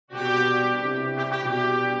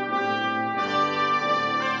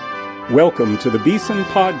Welcome to the Beeson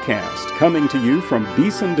Podcast, coming to you from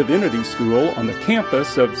Beeson Divinity School on the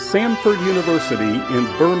campus of Samford University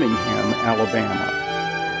in Birmingham, Alabama.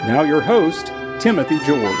 Now your host, Timothy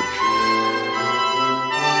George.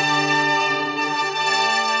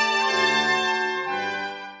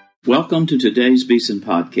 Welcome to today's Beeson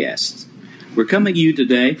Podcast. We're coming to you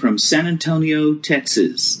today from San Antonio,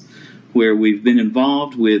 Texas, where we've been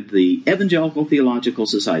involved with the Evangelical Theological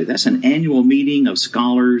Society. That's an annual meeting of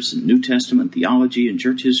scholars in New Testament theology and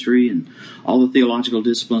church history and all the theological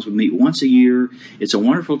disciplines. We meet once a year. It's a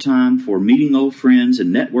wonderful time for meeting old friends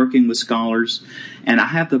and networking with scholars. And I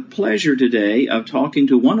have the pleasure today of talking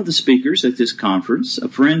to one of the speakers at this conference, a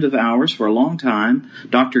friend of ours for a long time,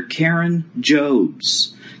 Dr. Karen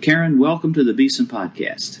Jobes. Karen, welcome to the Beeson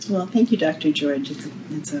Podcast. Well, thank you, Dr. George.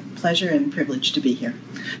 It's a pleasure and privilege to be here.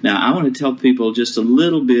 Now, I want to tell people just a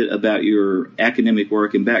little bit about your academic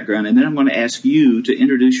work and background, and then I'm going to ask you to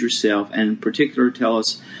introduce yourself and in particular tell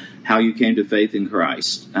us how you came to faith in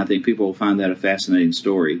Christ. I think people will find that a fascinating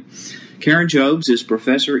story. Karen Jobes is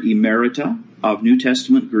Professor Emerita of New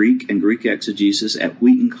Testament Greek and Greek Exegesis at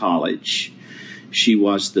Wheaton College. She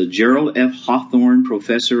was the Gerald F. Hawthorne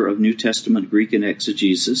Professor of New Testament Greek and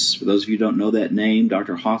Exegesis. For those of you who don't know that name,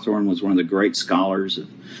 Dr. Hawthorne was one of the great scholars of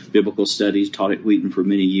biblical studies, taught at Wheaton for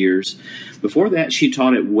many years. Before that, she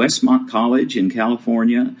taught at Westmont College in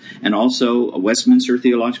California and also Westminster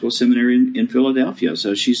Theological Seminary in Philadelphia.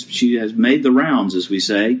 So she has made the rounds, as we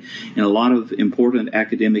say, in a lot of important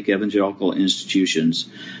academic evangelical institutions.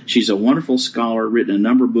 She's a wonderful scholar, written a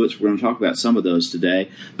number of books. We're going to talk about some of those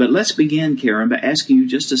today. But let's begin, Karen, by asking you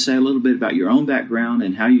just to say a little bit about your own background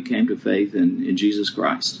and how you came to faith in Jesus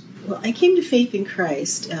Christ. Well, I came to faith in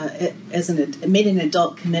Christ made an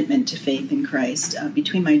adult commitment to faith in Christ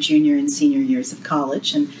between my junior and senior years of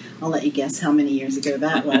college, and I'll let you guess how many years ago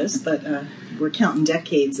that was, but we're counting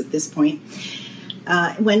decades at this point.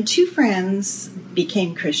 When two friends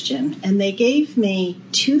became Christian, and they gave me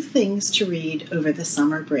two things to read over the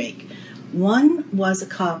summer break. One was a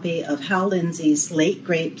copy of Hal Lindsey's late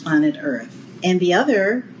great Planet Earth, and the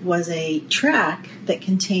other was a tract that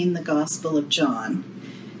contained the Gospel of John,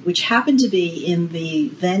 which happened to be in the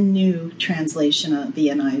then new translation of the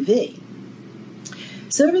NIV.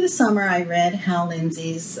 So over the summer, I read Hal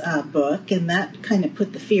Lindsey's book, and that kind of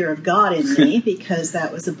put the fear of God in me because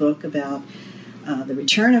that was a book about the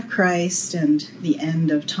return of Christ and the end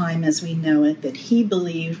of time as we know it, that he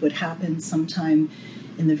believed would happen sometime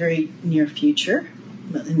in the very near future,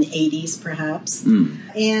 in the 80s perhaps.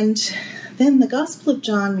 And then the Gospel of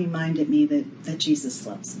John reminded me that Jesus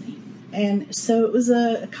loves me. And so it was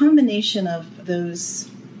a combination of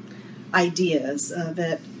those ideas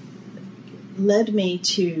that led me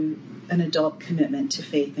to an adult commitment to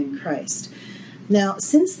faith in Christ. Now,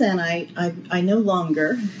 since then, I no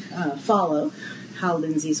longer follow Hal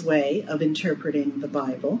Lindsey's way of interpreting the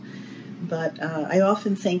Bible, but I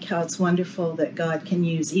often think how it's wonderful that God can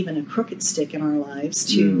use even a crooked stick in our lives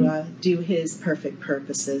to do his perfect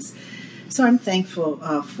purposes. So I'm thankful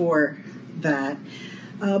for that.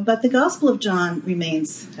 But the Gospel of John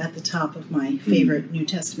remains at the top of my favorite New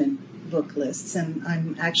Testament book lists, and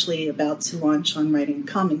I'm actually about to launch on writing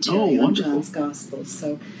commentary on John's Gospel,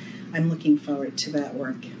 so I'm looking forward to that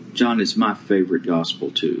work. John is my favorite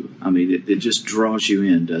Gospel, too. I mean, it just draws you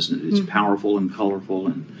in, doesn't it? It's powerful and colorful,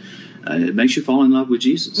 and it makes you fall in love with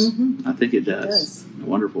Jesus. I think it does. In a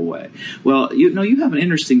wonderful way. Well, you have an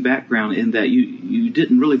interesting background in that you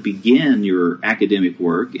didn't really begin your academic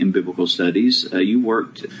work in biblical studies. You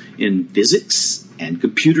worked in physics and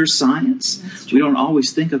computer science. We don't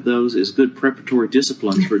always think of those as good preparatory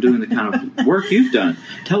disciplines for doing the kind of work you've done.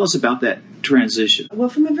 Tell us about that transition. Well,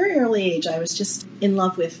 from a very early age, I was just in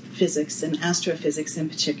love with physics and astrophysics in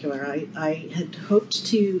particular. I had hoped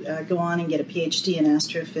to go on and get a PhD in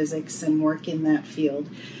astrophysics and work in that field.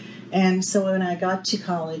 And so when I got to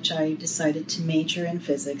college, I decided to major in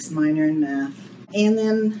physics, minor in math. And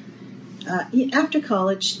then after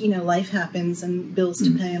college, life happens and bills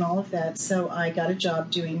to pay and all of that. So I got a job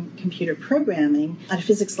doing computer programming at a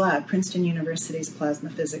physics lab, Princeton University's Plasma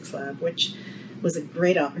Physics Lab, which was a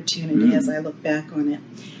great opportunity as I look back on it.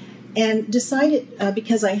 And decided,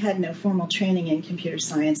 because I had no formal training in computer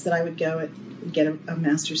science, that I would go get a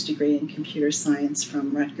master's degree in computer science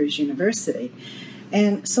from Rutgers University.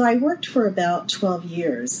 And so I worked for about 12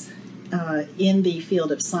 years in the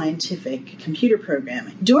field of scientific computer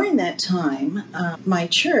programming. During that time, my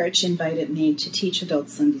church invited me to teach adult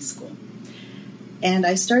Sunday school. And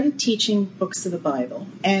I started teaching books of the Bible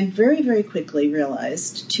and very, very quickly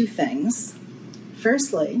realized two things.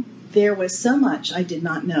 Firstly, there was so much I did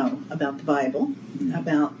not know about the Bible,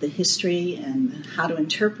 about the history and how to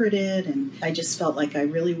interpret it, and I just felt like I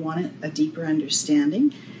really wanted a deeper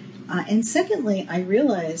understanding. And secondly, I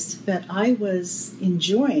realized that I was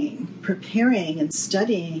enjoying preparing and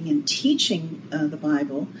studying and teaching the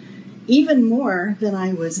Bible even more than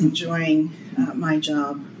I was enjoying my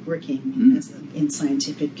job working in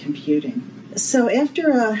scientific computing. So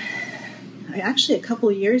after actually a couple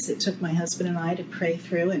of years, it took my husband and I to pray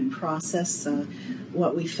through and process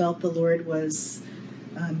what we felt the Lord was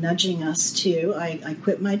nudging us to. I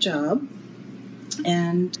quit my job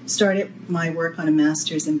and started my work on a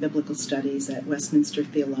master's in biblical studies at Westminster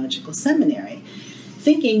Theological Seminary,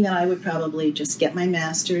 thinking that I would probably just get my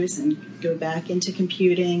master's and go back into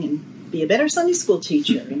computing and be a better Sunday school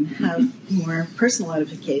teacher and have more personal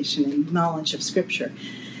edification and knowledge of Scripture.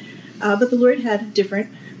 But the Lord had a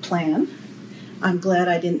different plan. I'm glad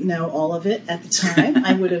I didn't know all of it at the time.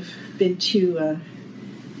 I would have been too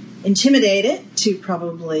intimidated to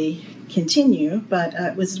probably continue, but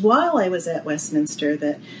it was while I was at Westminster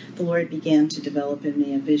that the Lord began to develop in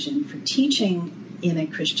me a vision for teaching in a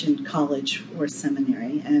Christian college or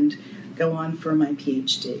seminary and go on for my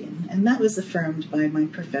PhD. And that was affirmed by my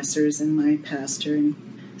professors and my pastor. And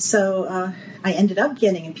so I ended up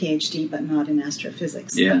getting a PhD, but not in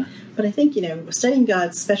astrophysics. Yeah. But I think, studying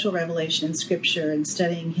God's special revelation in Scripture and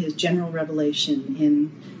studying His general revelation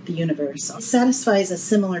in the universe satisfies a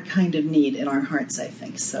similar kind of need in our hearts, I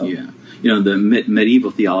think. So. Yeah. The medieval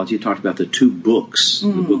theology talked about the two books,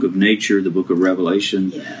 the book of nature, the book of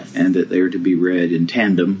Revelation, yes. and that they are to be read in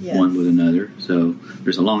tandem, yes. one with another. So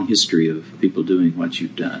there's a long history of people doing what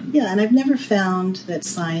you've done. Yeah, and I've never found that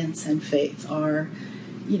science and faith are,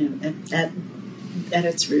 at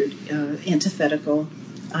its root, antithetical.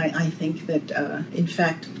 I think that, in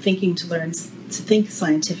fact, to think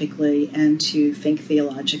scientifically and to think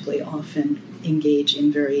theologically often engage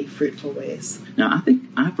in very fruitful ways. Now, I think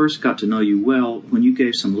I first got to know you well when you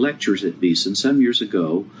gave some lectures at Beeson some years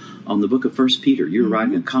ago on the book of 1 Peter. You were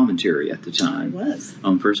writing a commentary at the time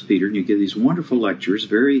on 1 Peter, and you give these wonderful lectures,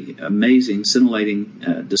 very amazing,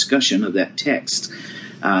 scintillating discussion of that text.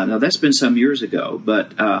 Now, that's been some years ago,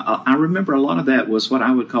 but I remember a lot of that was what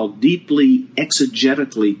I would call deeply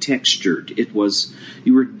exegetically textured. It was,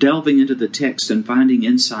 you were delving into the text and finding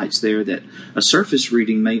insights there that a surface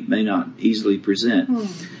reading may not easily present.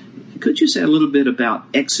 Could you say a little bit about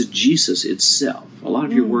exegesis itself? A lot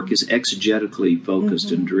of your work is exegetically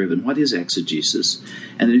focused and driven. What is exegesis?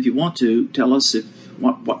 And then if you want to, tell us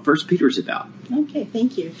what 1 Peter is about. Okay,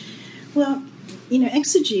 thank you. Well,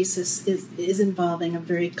 exegesis is involving a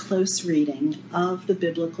very close reading of the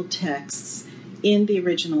biblical texts in the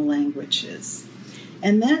original languages.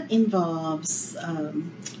 And that involves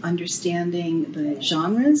understanding the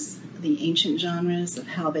genres, the ancient genres of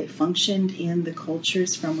how they functioned in the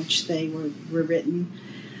cultures from which they were written.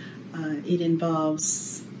 It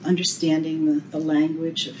involves understanding the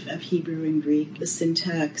language of Hebrew and Greek, the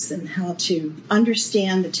syntax, and how to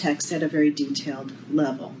understand the text at a very detailed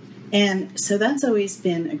level. And so that's always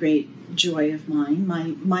been a great joy of mine.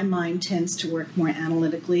 My mind tends to work more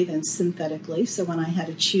analytically than synthetically, so when I had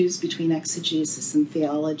to choose between exegesis and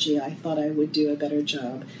theology, I thought I would do a better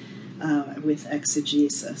job with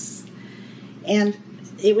exegesis. And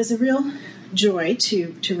it was a real joy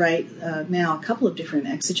to write now a couple of different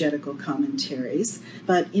exegetical commentaries.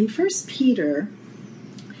 But in 1 Peter,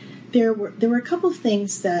 there were a couple of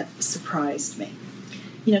things that surprised me.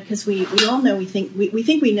 Because we all know, we think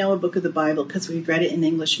we know a book of the Bible because we've read it in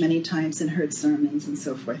English many times and heard sermons and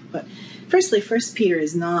so forth. But firstly, 1 Peter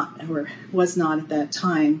is not, or was not at that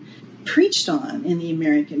time, preached on in the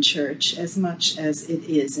American church as much as it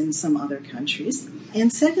is in some other countries.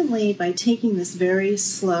 And secondly, by taking this very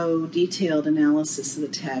slow, detailed analysis of the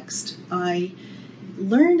text, I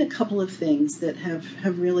learned a couple of things that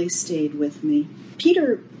have really stayed with me.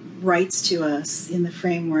 Peter writes to us in the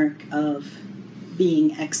framework of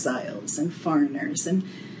being exiles and foreigners. And,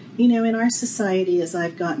 in our society, as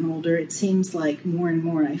I've gotten older, it seems like more and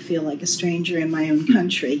more I feel like a stranger in my own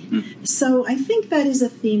country. So I think that is a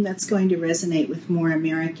theme that's going to resonate with more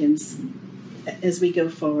Americans as we go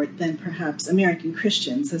forward than perhaps American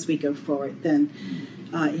Christians as we go forward than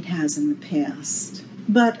it has in the past.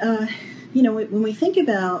 But, when we think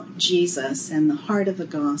about Jesus and the heart of the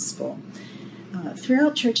gospel,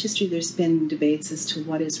 throughout church history, there's been debates as to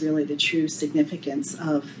what is really the true significance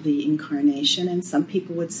of the incarnation. And some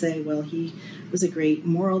people would say, well, he was a great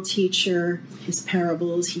moral teacher. His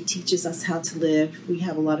parables, he teaches us how to live. We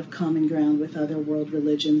have a lot of common ground with other world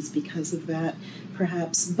religions because of that,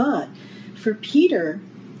 perhaps. But for Peter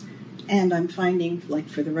And I'm finding, like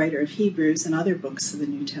for the writer of Hebrews and other books of the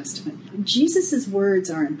New Testament, Jesus'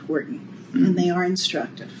 words are important and they are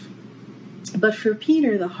instructive. But for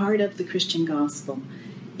Peter, the heart of the Christian gospel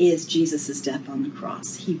is Jesus' death on the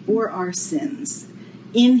cross. He bore our sins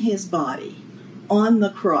in his body on the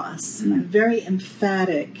cross. A very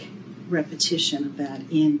emphatic repetition of that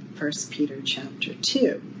in 1 Peter chapter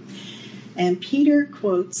 2. And Peter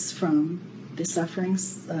quotes from the suffering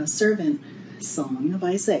servant song of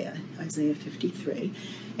Isaiah 53,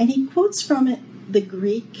 and he quotes from it the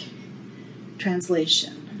Greek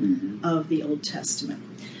translation of the Old Testament.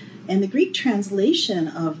 And the Greek translation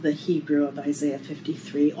of the Hebrew of Isaiah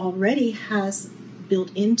 53 already has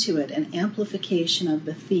built into it an amplification of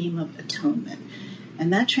the theme of atonement.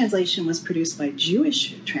 And that translation was produced by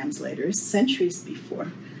Jewish translators centuries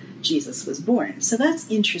before Jesus was born. So that's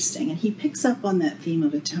interesting. And he picks up on that theme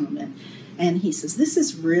of atonement. And he says, this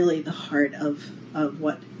is really the heart of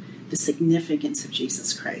what the significance of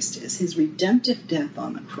Jesus Christ is, his redemptive death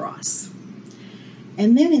on the cross.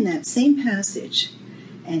 And then in that same passage,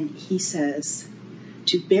 and he says,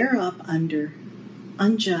 to bear up under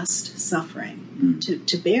unjust suffering,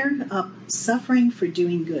 to bear up suffering for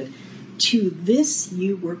doing good. To this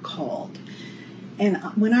you were called. And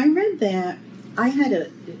when I read that, I had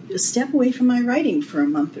to step away from my writing for a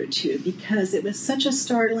month or two because it was such a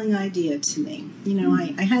startling idea to me. You know,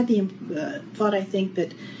 I had the thought, I think,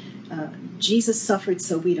 that Jesus suffered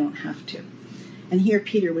so we don't have to. And here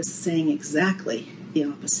Peter was saying exactly the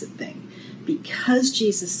opposite thing. Because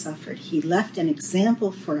Jesus suffered, he left an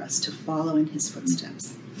example for us to follow in his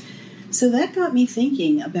footsteps. So that got me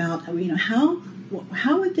thinking about, you know,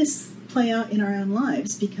 how would this play out in our own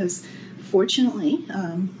lives? Because fortunately,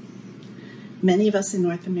 many of us in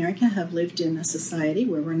North America have lived in a society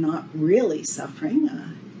where we're not really suffering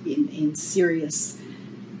in serious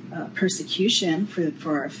persecution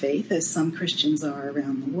for our faith, as some Christians are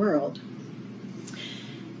around the world.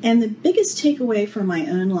 And the biggest takeaway from my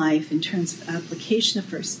own life in terms of application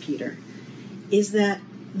of 1 Peter is that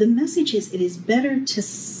the message is it is better to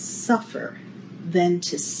suffer than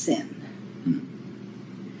to sin.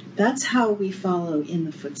 That's how we follow in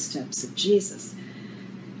the footsteps of Jesus.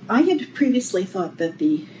 I had previously thought that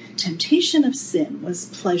the temptation of sin was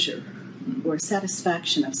pleasure or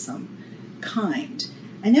satisfaction of some kind.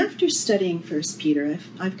 And after studying 1 Peter,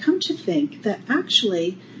 I've come to think that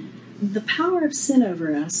actually the power of sin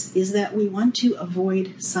over us is that we want to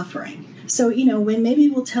avoid suffering. So, you know, when maybe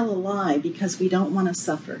we'll tell a lie because we don't want to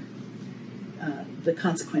suffer the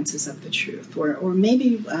consequences of the truth, or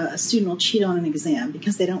maybe a student will cheat on an exam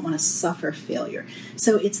because they don't want to suffer failure.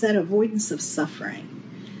 So it's that avoidance of suffering.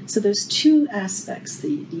 So those two aspects,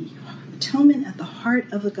 the atonement at the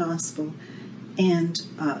heart of the gospel and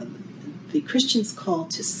the Christian's call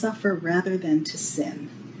to suffer rather than to sin,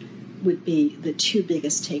 would be the two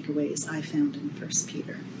biggest takeaways I found in 1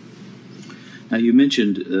 Peter. Now, you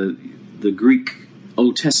mentioned the Greek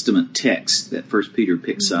Old Testament text that 1 Peter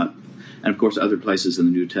picks up, and of course other places in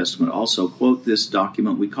the New Testament also quote this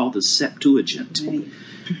document we call the Septuagint.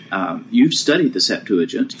 Right. You've studied the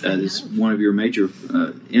Septuagint. It's one of your major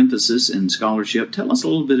emphasis in scholarship. Tell us a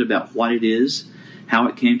little bit about what it is, how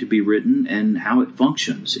it came to be written, and how it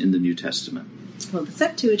functions in the New Testament. Well, the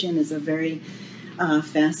Septuagint is a very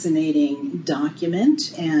fascinating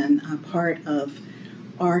document and a part of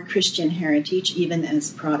our Christian heritage, even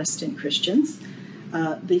as Protestant Christians.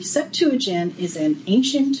 The Septuagint is an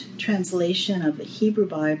ancient translation of the Hebrew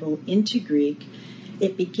Bible into Greek.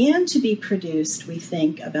 It began to be produced, we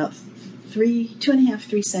think, about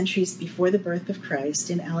 2.5-3 centuries before the birth of Christ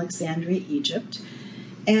in Alexandria, Egypt.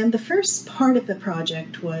 And the first part of the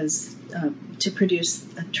project was to produce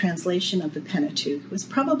a translation of the Pentateuch. It was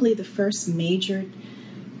probably the first major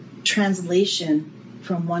translation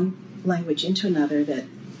from one language into another that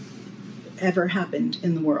ever happened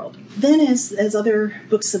in the world. Then as other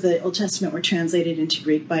books of the Old Testament were translated into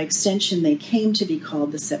Greek, by extension they came to be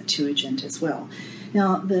called the Septuagint as well.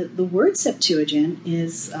 Now the word Septuagint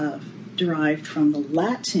is derived from the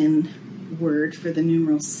Latin word for the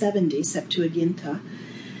numeral 70, Septuaginta.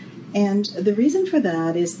 And the reason for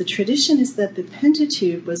that is the tradition is that the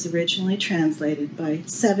Pentateuch was originally translated by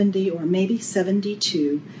 70 or maybe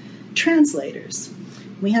 72 translators.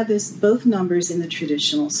 We have both numbers in the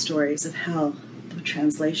traditional stories of how the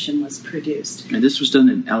translation was produced. And this was done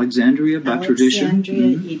in Alexandria by tradition?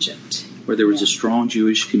 Alexandria, Egypt. Where there was a strong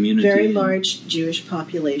Jewish community. Very large Jewish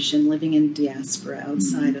population living in diaspora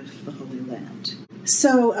outside of the Holy Land.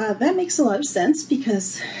 So that makes a lot of sense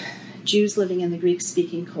because Jews living in the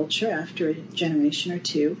Greek-speaking culture after a generation or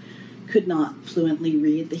two could not fluently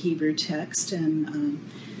read the Hebrew text, and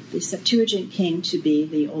The Septuagint came to be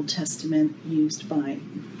the Old Testament used by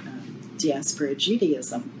diaspora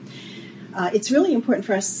Judaism. It's really important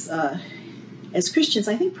for us as Christians,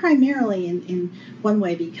 I think primarily in one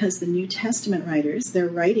way because the New Testament writers, they're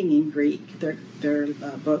writing in Greek, their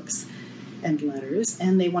books and letters,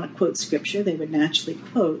 and they want to quote Scripture. They would naturally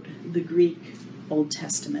quote the Greek Old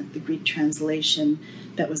Testament, the Greek translation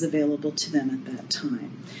that was available to them at that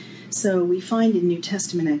time. So we find in New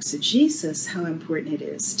Testament exegesis how important it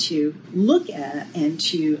is to look at and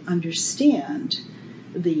to understand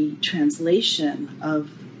the translation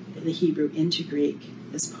of the Hebrew into Greek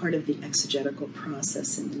as part of the exegetical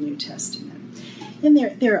process in the New Testament. And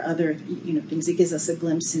there are other things. It gives us a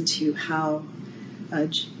glimpse into how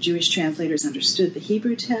Jewish translators understood the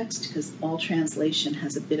Hebrew text, because all translation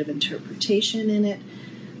has a bit of interpretation in it.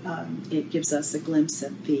 It gives us a glimpse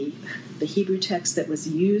at the Hebrew text that was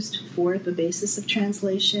used for the basis of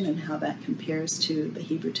translation and how that compares to the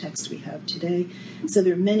Hebrew text we have today. So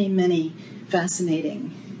there are many, many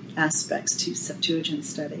fascinating aspects to Septuagint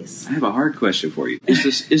studies. I have a hard question for you.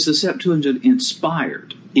 Is the Septuagint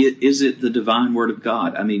inspired? Is it the divine word of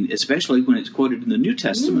God? I mean, especially when it's quoted in the New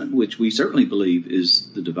Testament, which we certainly believe is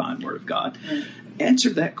the divine word of God. Right. Answer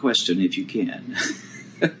that question if you can.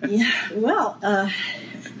 Yeah, well, I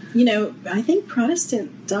think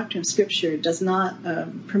Protestant doctrine of Scripture does not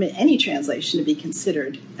permit any translation to be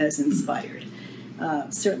considered as inspired.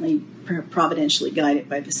 Certainly providentially guided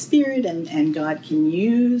by the Spirit, and God can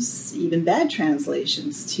use even bad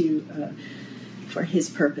translations for His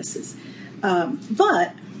purposes.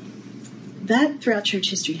 But that throughout church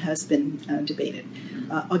history has been debated.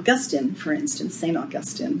 Augustine, for instance, St.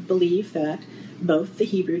 Augustine, believed that both the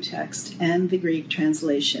Hebrew text and the Greek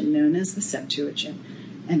translation, known as the Septuagint,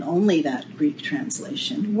 and only that Greek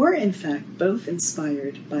translation, were in fact both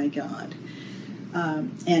inspired by God.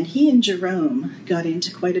 And he and Jerome got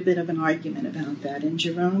into quite a bit of an argument about that. And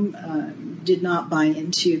Jerome did not buy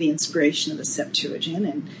into the inspiration of the Septuagint,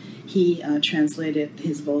 and he translated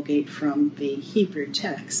his Vulgate from the Hebrew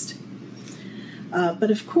text. But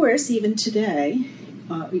of course, even today,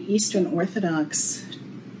 Eastern Orthodox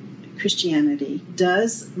Christianity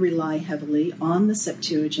does rely heavily on the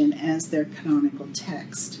Septuagint as their canonical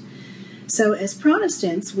text. So as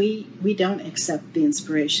Protestants, we don't accept the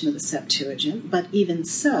inspiration of the Septuagint, but even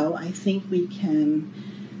so, I think we can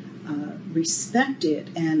respect it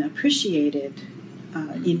and appreciate it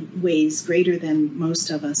in ways greater than most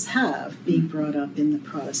of us have, being brought up in the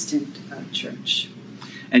Protestant church.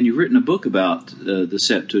 And you've written a book about the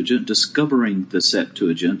Septuagint, Discovering the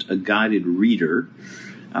Septuagint, a guided reader.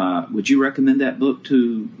 Would you recommend that book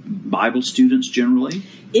to Bible students generally?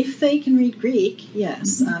 If they can read Greek,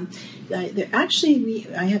 yes.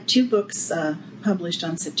 I have two books published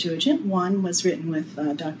on Septuagint. One was written with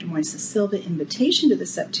Dr. Moises Silva, Invitation to the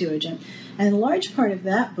Septuagint, and a large part of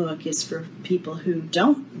that book is for people who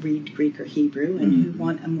don't read Greek or Hebrew and who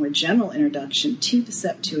want a more general introduction to the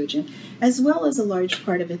Septuagint, as well as a large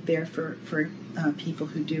part of it there for people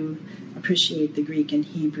who do appreciate the Greek and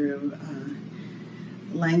Hebrew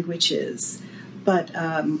languages. But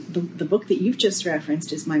the book that you've just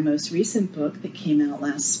referenced is my most recent book that came out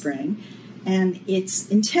last spring, and it's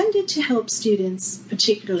intended to help students,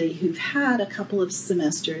 particularly who've had a couple of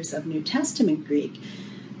semesters of New Testament Greek,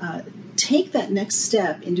 take that next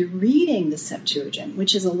step into reading the Septuagint,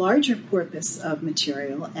 which is a larger corpus of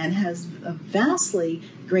material and has a vastly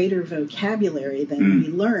greater vocabulary than we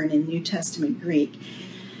learn in New Testament Greek.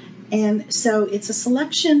 And so it's a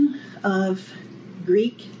selection of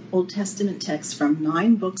Greek Old Testament texts from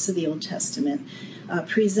 9 books of the Old Testament,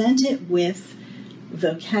 presented with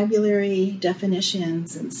vocabulary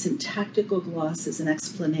definitions and syntactical glosses and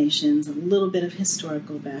explanations, a little bit of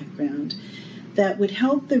historical background that would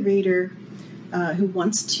help the reader who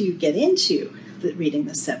wants to get into reading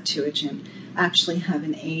the Septuagint actually have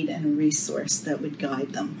an aid and a resource that would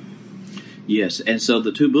guide them. Yes, and so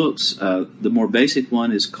the 2 books, the more basic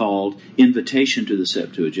one is called Invitation to the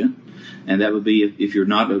Septuagint, and that would be, if you're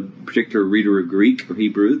not a particular reader of Greek or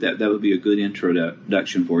Hebrew, that would be a good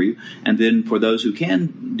introduction for you. And then for those who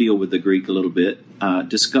can deal with the Greek a little bit,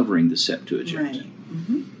 Discovering the Septuagint. Right.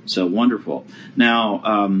 Mm-hmm. So wonderful. Now,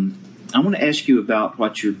 I want to ask you about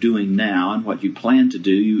what you're doing now and what you plan to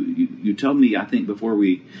do. You told me, I think, before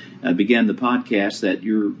we began the podcast that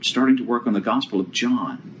you're starting to work on the Gospel of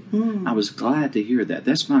John. I was glad to hear that.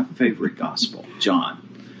 That's my favorite Gospel, John.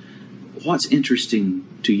 what's interesting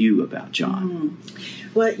to you about John?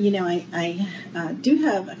 Well, I do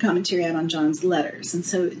have a commentary out on John's letters, and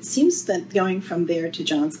so it seems that going from there to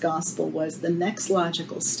John's Gospel was the next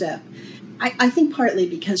logical step. I think partly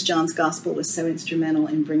because John's Gospel was so instrumental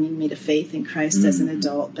in bringing me to faith in Christ as an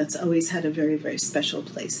adult. That's always had a very, very special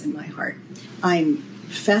place in my heart. I'm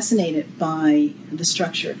fascinated by the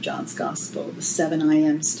structure of John's Gospel, the 7 I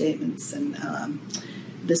am statements and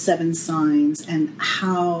the 7 signs, and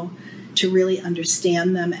how to really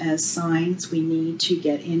understand them as signs we need to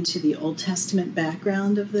get into the Old Testament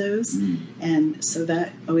background of those. And so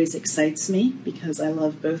that always excites me because I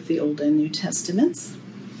love both the Old and New Testaments.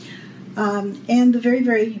 And the very,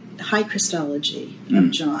 very high Christology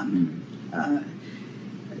of John,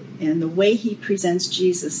 and the way he presents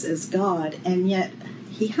Jesus as God, and yet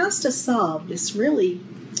he has to solve this really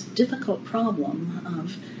difficult problem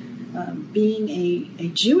of being a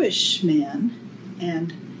Jewish man,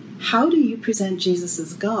 and how do you present Jesus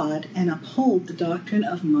as God and uphold the doctrine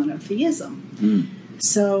of monotheism?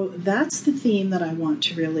 So that's the theme that I want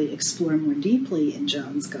to really explore more deeply in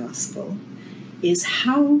John's Gospel, is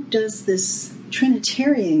how does this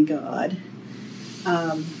Trinitarian God,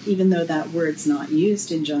 even though that word's not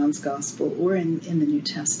used in John's Gospel or in the New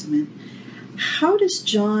Testament, how does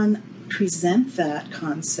John present that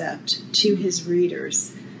concept to his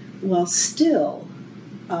readers while still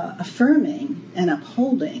affirming and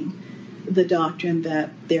upholding the doctrine that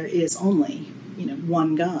there is only,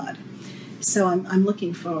 one God? So I'm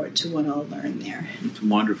looking forward to what I'll learn there. It's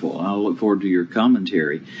wonderful. I'll look forward to your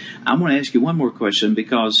commentary. I want to ask you one more question,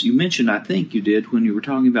 because you mentioned, I think you did, when you were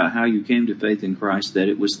talking about how you came to faith in Christ, that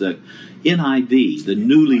it was the NIV,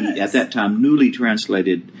 the at that time, newly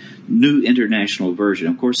translated New International Version.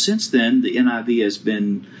 Of course, since then, the NIV has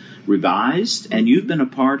been revised, and you've been a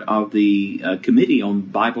part of the committee on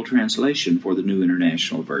Bible translation for the New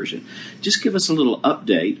International Version. Just give us a little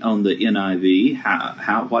update on the NIV,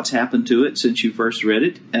 how what's happened to it since you first read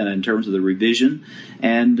it in terms of the revision,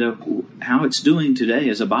 and how it's doing today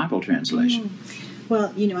as a Bible translation.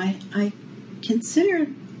 Well, I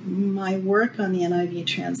consider my work on the NIV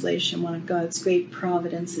translation one of God's great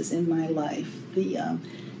providences in my life.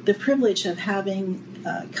 The privilege of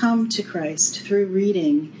having come to Christ through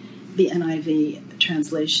reading the NIV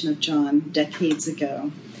translation of John decades ago,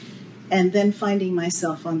 and then finding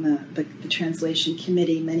myself on the translation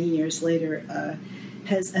committee many years later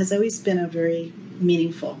has always been a very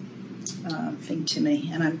meaningful thing to me,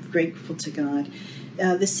 and I'm grateful to God.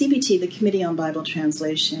 The CBT, the Committee on Bible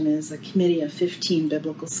Translation, is a committee of 15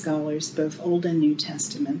 biblical scholars, both Old and New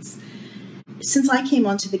Testaments. Since I came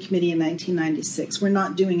onto the committee in 1996, we're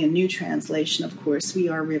not doing a new translation, of course. We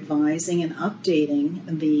are revising and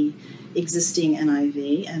updating the existing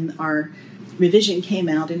NIV, and our revision came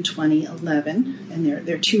out in 2011. And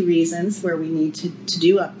there are 2 reasons where we need to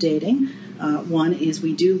do updating. One is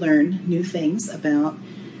we do learn new things about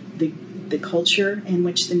the culture in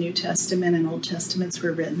which the New Testament and Old Testaments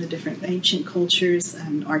were written, the different ancient cultures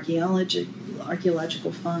and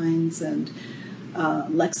archaeological finds and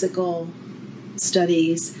lexical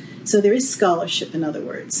studies. So there is scholarship, in other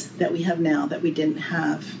words, that we have now that we didn't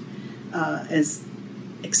have as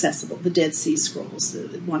accessible. The Dead Sea Scrolls,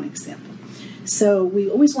 one example. So we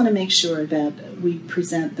always want to make sure that we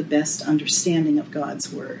present the best understanding of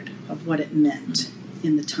God's Word, of what it meant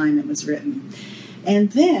in the time it was written.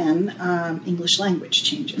 And then English language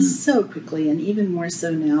changes so quickly, and even more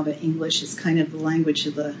so now that English is kind of the language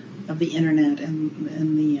of the Internet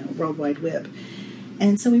and the World Wide Web.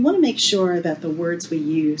 And so we want to make sure that the words we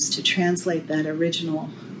use to translate that original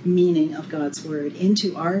meaning of God's Word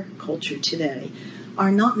into our culture today are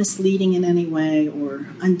not misleading in any way or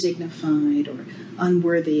undignified or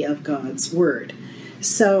unworthy of God's Word.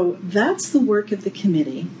 So that's the work of the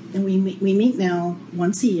committee. And we meet now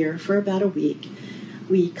once a year for about a week.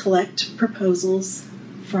 We collect proposals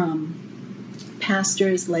from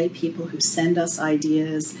pastors, lay people who send us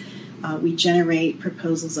ideas. We generate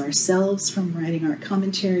proposals ourselves from writing our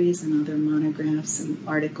commentaries and other monographs and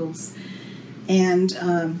articles. And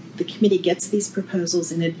the committee gets these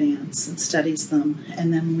proposals in advance and studies them.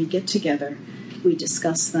 And then when we get together, we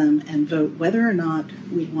discuss them and vote whether or not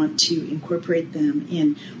we want to incorporate them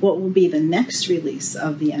in what will be the next release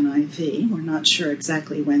of the NIV. We're not sure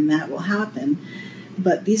exactly when that will happen,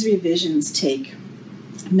 but these revisions take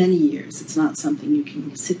many years. It's not something you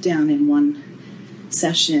can sit down in one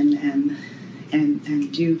session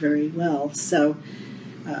and do very well. So,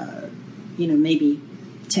 maybe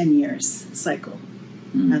 10 years cycle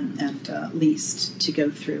at least to go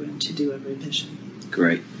through and to do a revision.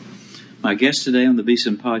 Great. My guest today on the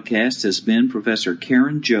Beeson Podcast has been Professor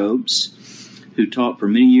Karen Jobes, who taught for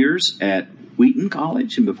many years at Wheaton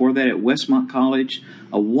College and before that at Westmont College,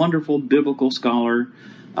 a wonderful biblical scholar,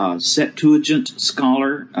 Septuagint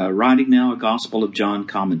scholar, writing now a Gospel of John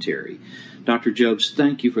commentary. Dr. Jobes,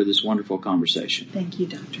 thank you for this wonderful conversation. Thank you,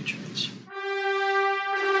 Dr. George.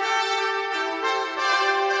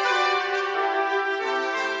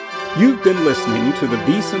 You've been listening to the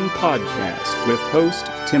Beeson Podcast with host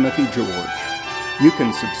Timothy George. You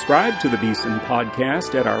can subscribe to the Beeson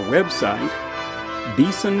Podcast at our website,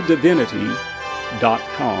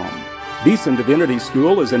 BeesonDivinity.com. Beeson Divinity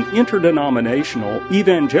School is an interdenominational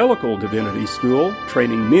evangelical divinity school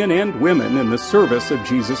training men and women in the service of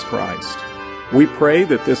Jesus Christ. We pray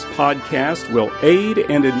that this podcast will aid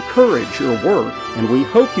and encourage your work, and we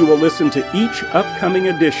hope you will listen to each upcoming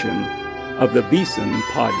edition of the Beeson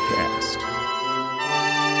Podcast.